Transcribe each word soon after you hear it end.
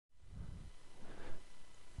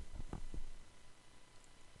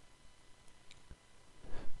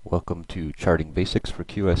Welcome to Charting Basics for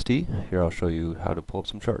QST. Here I'll show you how to pull up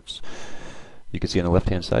some charts. You can see on the left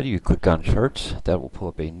hand side you click on Charts. That will pull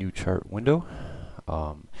up a new chart window.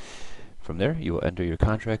 From there you will enter your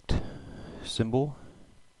contract symbol,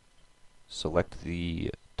 select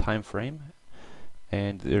the time frame,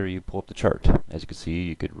 and there you pull up the chart. As you can see,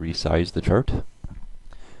 you could resize the chart.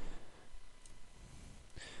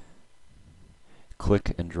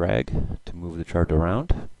 Click and drag to move the chart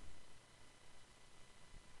around.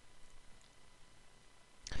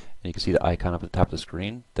 And you can see the icon up at the top of the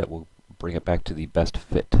screen that will bring it back to the best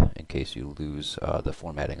fit in case you lose the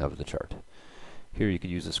formatting of the chart. Here you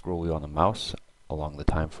can use the scroll wheel on the mouse along the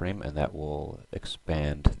time frame, and that will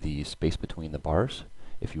expand the space between the bars.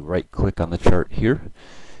 If you right click on the chart here,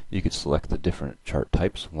 you can select the different chart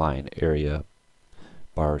types: line, area,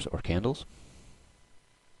 bars, or candles.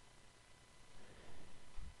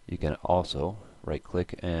 You can also right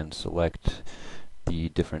click and select the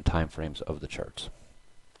different time frames of the charts.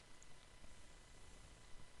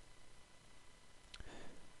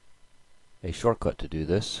 A shortcut to do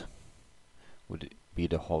this would be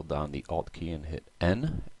to hold down the Alt key and hit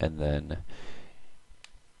N, and then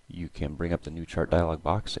you can bring up the new chart dialog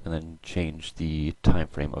box and then change the time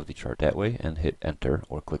frame of the chart that way, and hit Enter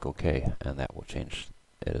or click OK, and that will change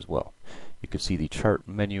it as well. You can see the chart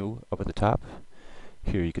menu up at the top.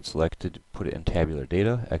 Here you could select to put it in tabular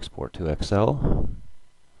data, export to Excel.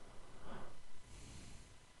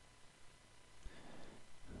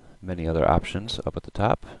 Many other options up at the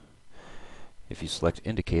top. If you select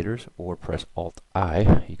indicators or press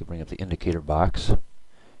Alt-I, you can bring up the indicator box.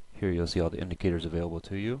 Here you'll see all the indicators available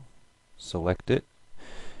to you. Select it.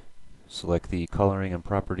 Select the coloring and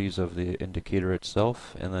properties of the indicator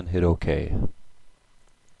itself, and then hit OK.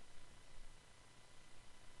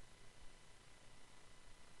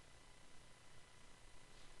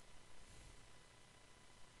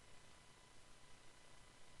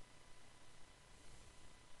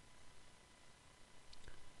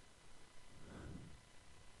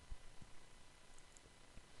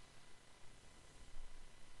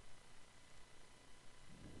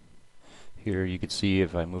 Here you can see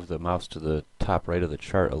if I move the mouse to the top right of the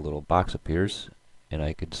chart, a little box appears, and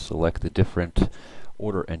I could select the different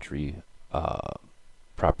order entry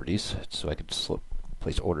properties, so I could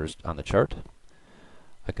place orders on the chart.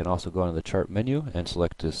 I can also go into the chart menu and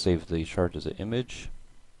select to save the chart as an image,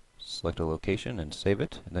 select a location and save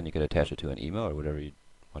it, and then you can attach it to an email or whatever you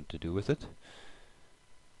want to do with it.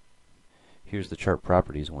 Here's the chart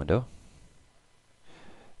properties window.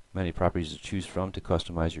 Many properties to choose from to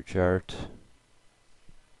customize your chart.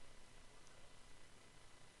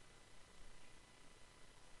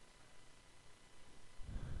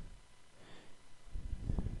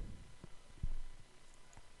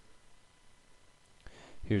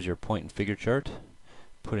 Here's your point and figure chart.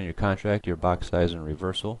 Put in your contract, your box size and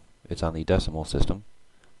reversal. It's on the decimal system,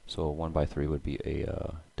 so 1 by 3 would be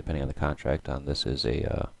a, depending on the contract, on this is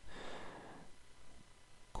a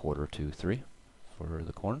quarter to 3 for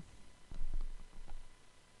the corn.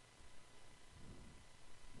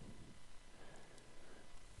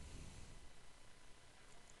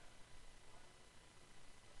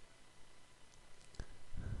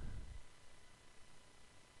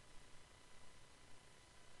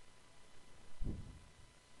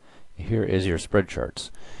 Here is your spread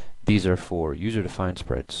charts. These are for user-defined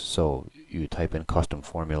spreads, so you type in custom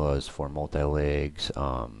formulas for multi-legs,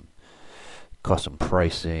 custom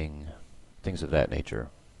pricing, things of that nature.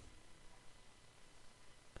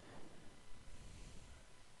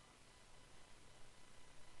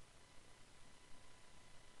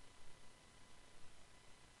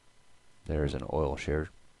 There's an oil share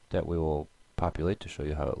that we will populate to show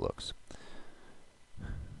you how it looks.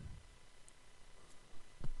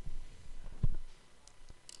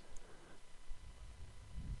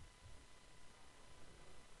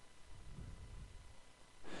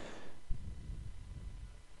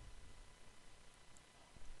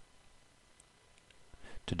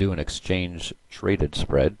 To do an exchange traded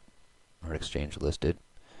spread, or exchange listed,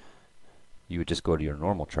 you would just go to your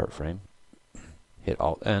normal chart frame, hit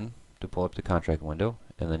Alt-N to pull up the contract window,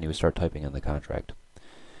 and then you would start typing in the contract.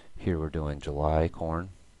 Here we're doing July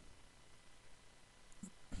corn.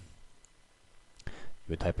 You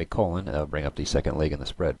would type a colon, and that would bring up the second leg in the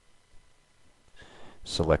spread.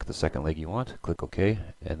 Select the second leg you want, click OK,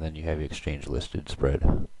 and then you have your exchange listed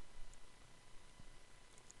spread.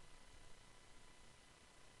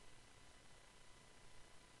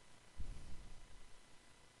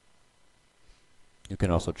 You can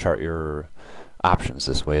also chart your options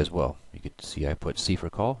this way as well. You can see I put C for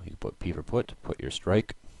call, you can put P for put your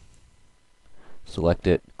strike, select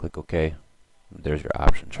it, click OK, There's your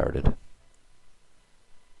option charted.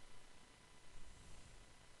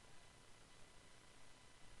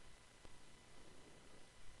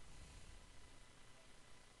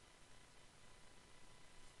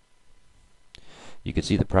 You can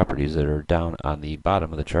see the properties that are down on the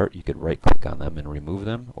bottom of the chart. You could right click on them and remove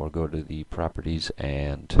them, or go to the properties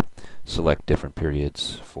and select different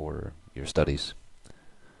periods for your studies.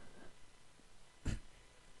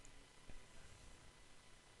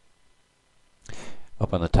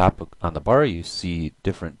 Up on the top on the bar, you see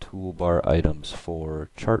different toolbar items for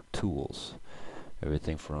chart tools.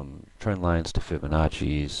 Everything from trend lines to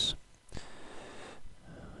Fibonacci's,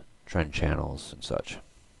 trend channels, and such.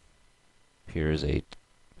 Here is a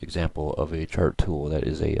example of a chart tool that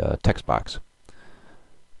is a text box.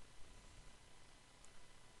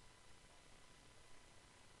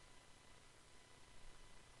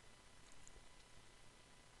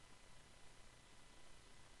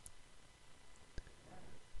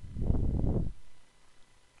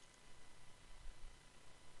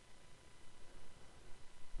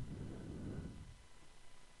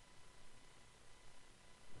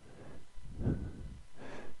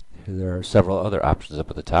 There are several other options up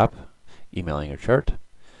at the top: emailing your chart,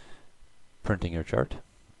 printing your chart,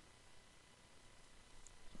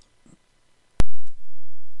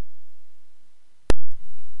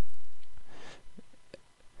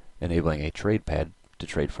 enabling a trade pad to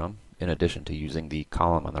trade from, in addition to using the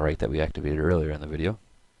column on the right that we activated earlier in the video.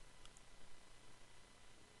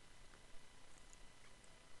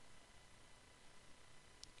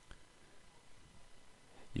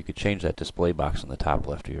 You could change that display box on the top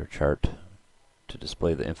left of your chart to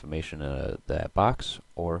display the information in that box,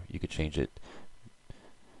 or you could change it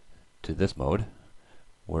to this mode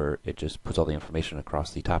where it just puts all the information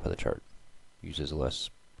across the top of the chart. Uses less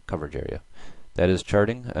coverage area. That is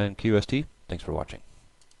charting and QST. Thanks for watching.